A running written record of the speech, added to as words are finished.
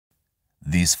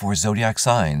These 4 zodiac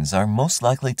signs are most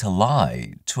likely to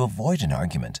lie to avoid an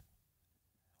argument.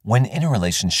 When in a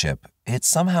relationship, it's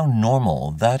somehow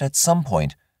normal that at some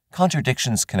point,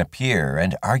 contradictions can appear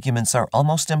and arguments are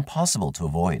almost impossible to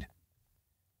avoid.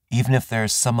 Even if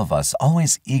there's some of us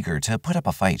always eager to put up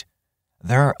a fight,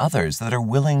 there are others that are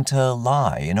willing to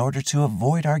lie in order to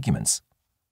avoid arguments.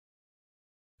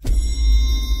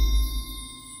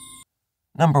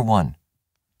 Number 1.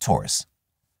 Taurus.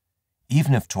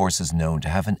 Even if Taurus is known to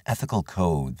have an ethical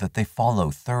code that they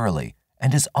follow thoroughly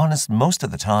and is honest most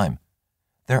of the time,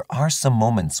 there are some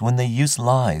moments when they use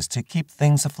lies to keep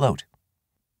things afloat.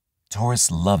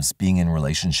 Taurus loves being in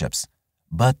relationships,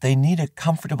 but they need a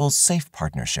comfortable, safe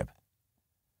partnership.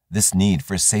 This need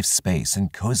for safe space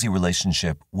and cozy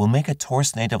relationship will make a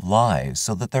Taurus native lie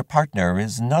so that their partner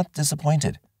is not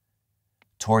disappointed.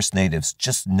 Taurus natives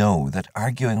just know that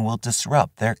arguing will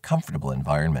disrupt their comfortable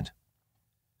environment.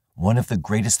 One of the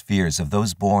greatest fears of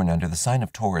those born under the sign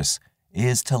of Taurus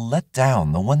is to let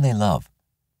down the one they love.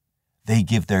 They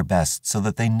give their best so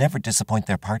that they never disappoint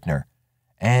their partner,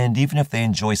 and even if they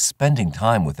enjoy spending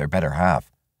time with their better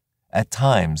half, at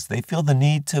times they feel the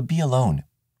need to be alone.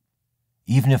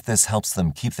 Even if this helps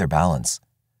them keep their balance,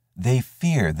 they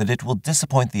fear that it will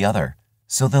disappoint the other,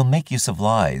 so they'll make use of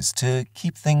lies to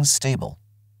keep things stable.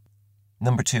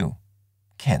 Number 2.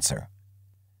 Cancer.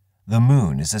 The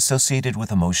moon is associated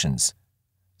with emotions,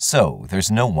 so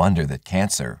there's no wonder that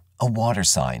Cancer, a water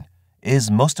sign,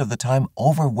 is most of the time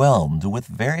overwhelmed with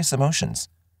various emotions.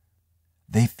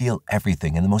 They feel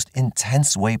everything in the most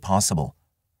intense way possible,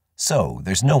 so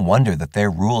there's no wonder that they're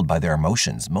ruled by their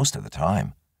emotions most of the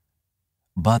time.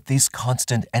 But these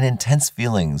constant and intense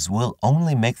feelings will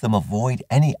only make them avoid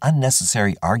any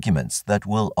unnecessary arguments that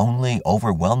will only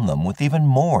overwhelm them with even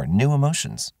more new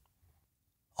emotions.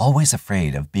 Always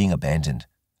afraid of being abandoned,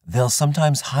 they'll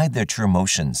sometimes hide their true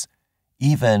emotions,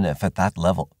 even if at that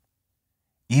level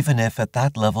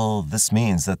this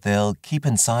means that they'll keep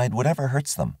inside whatever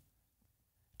hurts them.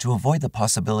 To avoid the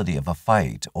possibility of a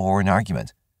fight or an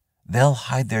argument, they'll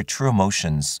hide their true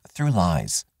emotions through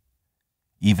lies.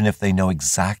 Even if they know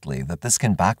exactly that this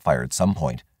can backfire at some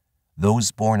point,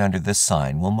 those born under this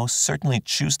sign will most certainly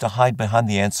choose to hide behind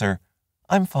the answer,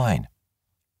 "I'm fine."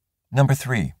 Number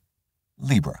 3.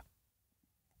 Libra.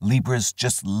 Libras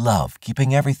just love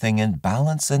keeping everything in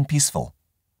balance and peaceful.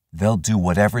 They'll do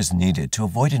whatever is needed to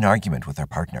avoid an argument with their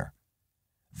partner.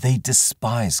 They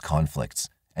despise conflicts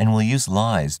and will use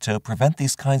lies to prevent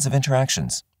these kinds of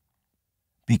interactions.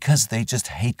 Because they just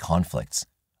hate conflicts,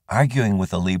 arguing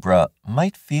with a Libra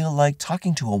might feel like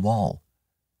talking to a wall.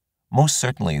 Most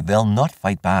certainly, they'll not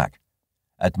fight back.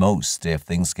 At most, if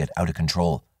things get out of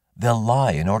control, they'll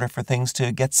lie in order for things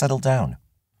to get settled down.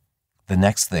 The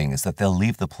next thing is that they'll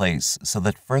leave the place so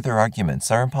that further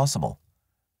arguments are impossible.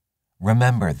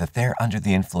 Remember that they're under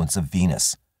the influence of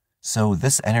Venus, so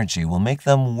this energy will make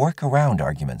them work around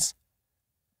arguments.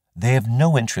 They have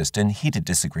no interest in heated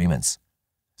disagreements,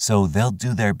 so they'll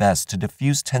do their best to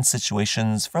diffuse tense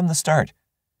situations from the start,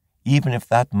 even if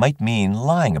that might mean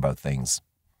lying about things.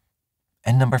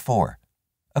 And number 4.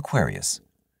 Aquarius.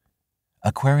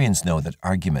 Aquarians know that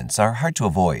arguments are hard to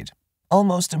avoid,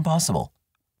 almost impossible.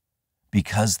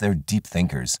 Because they're deep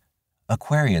thinkers,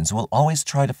 Aquarians will always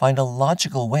try to find a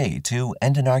logical way to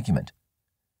end an argument.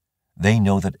 They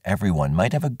know that everyone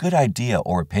might have a good idea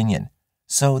or opinion,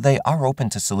 so they are open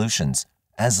to solutions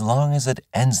as long as it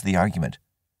ends the argument.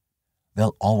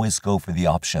 They'll always go for the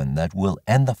option that will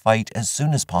end the fight as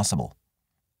soon as possible.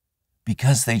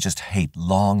 Because they just hate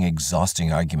long,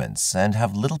 exhausting arguments and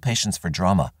have little patience for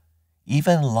drama,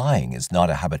 even lying is not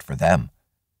a habit for them.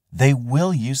 They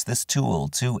will use this tool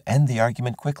to end the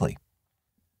argument quickly.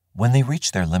 When they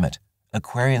reach their limit,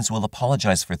 Aquarians will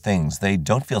apologize for things they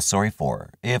don't feel sorry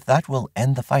for if that will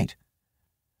end the fight.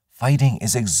 Fighting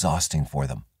is exhausting for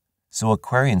them, so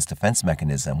Aquarians' defense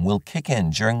mechanism will kick in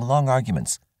during long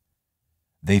arguments.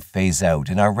 They phase out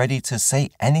and are ready to say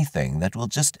anything that will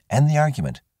just end the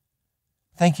argument.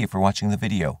 Thank you for watching the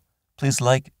video. Please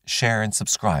like, share, and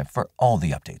subscribe for all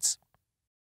the updates.